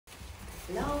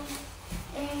Hello,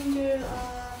 and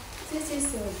this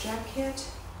is a jacket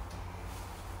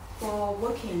for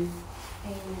working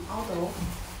in outdoor.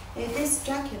 And this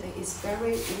jacket is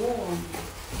very warm.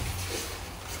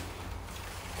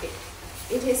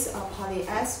 It is a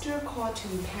polyester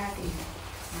cotton padding.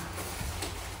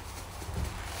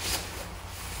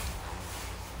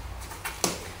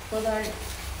 For the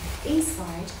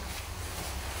inside,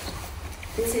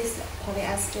 this is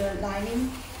polyester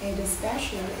lining, and the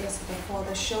special is for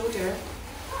the shoulder.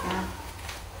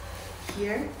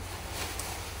 Here.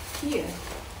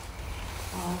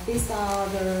 These are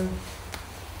the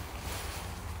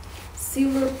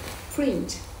silver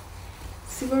print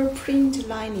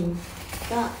lining.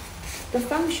 The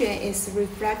function is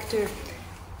reflector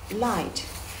light.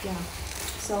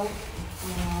 So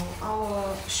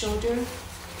our shoulder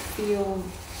feel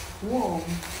warm.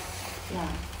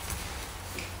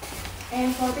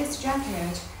 And for this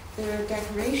jacket, the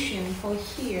decoration for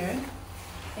here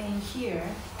and here,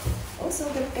 also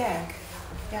the back,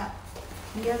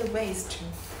 near the waist.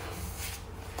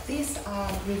 These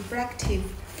are reflective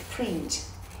print.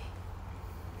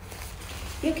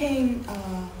 You can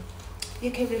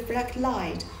reflect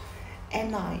light at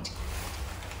night.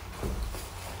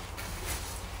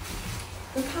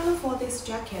 The color for this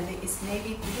jacket is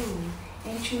navy blue,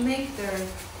 and to make the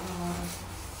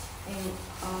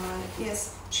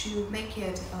to make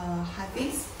it high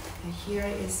waist, here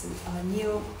is a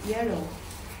new yellow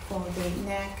for the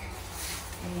neck,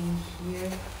 and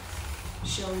here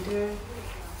shoulder,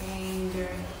 and the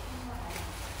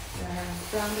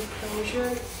front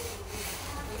closure,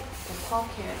 the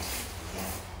pocket.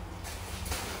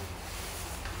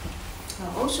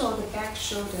 Also the back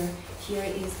shoulder here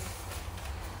is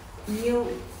new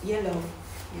yellow.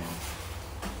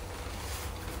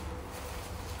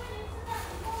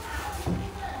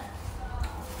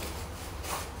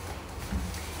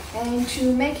 And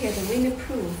to make it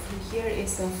windproof, here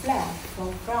is a flap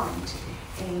for front,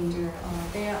 and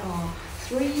there are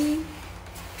three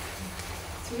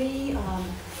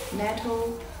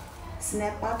metal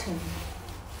snap button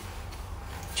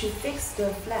to fix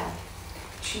the flap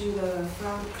to the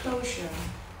front closure.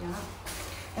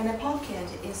 And the pocket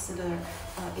is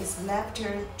left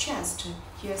chest.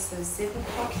 Here's the zipper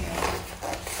pocket,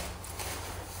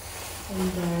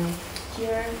 and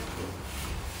here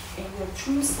in the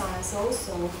true size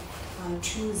also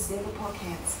two zipper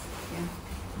pockets. You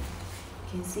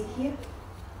can see here.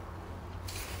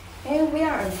 And we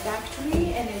are a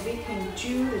factory, and we can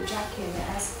do the jacket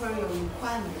as per your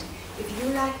requirement. If you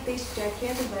like this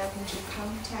jacket, welcome to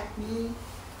contact me.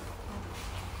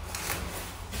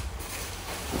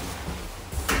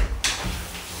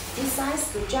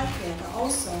 Besides the jacket,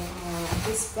 also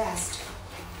this vest.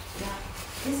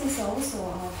 This is also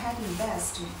a padding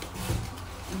vest.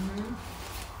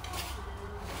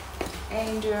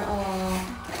 And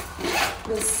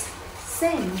the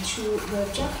same to the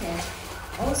jacket,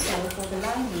 also for the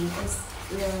lining is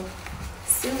the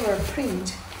silver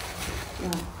print.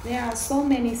 There are so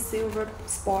many silver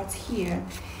spots here.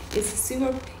 It's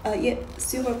silver,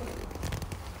 silver.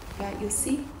 You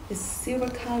see, it's silver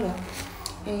color,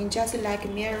 and just like a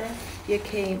mirror, you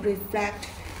can reflect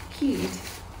heat.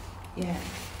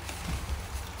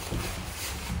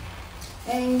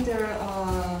 And the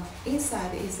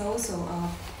inside is also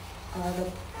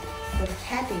the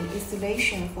padding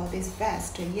installation for this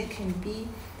vest. It can be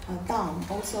down,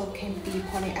 also can be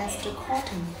polyester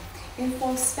cotton. And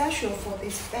for special for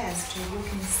this vest, you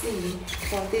can see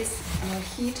for this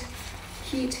heat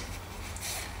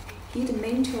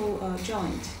mantle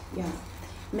joint,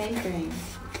 membrane,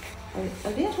 a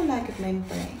little like a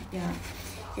membrane,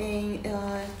 and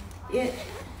it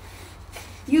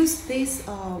use this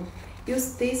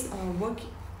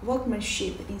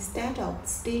workmanship instead of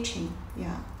stitching.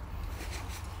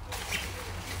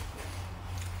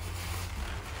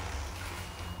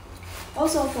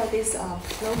 Also for this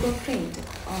logo print,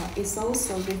 it's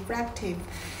also reflective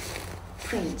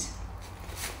print.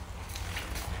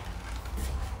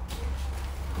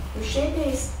 The shape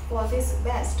is for this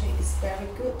vest is very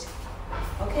good.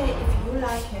 Okay, if you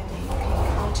like it, you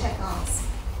can contact us.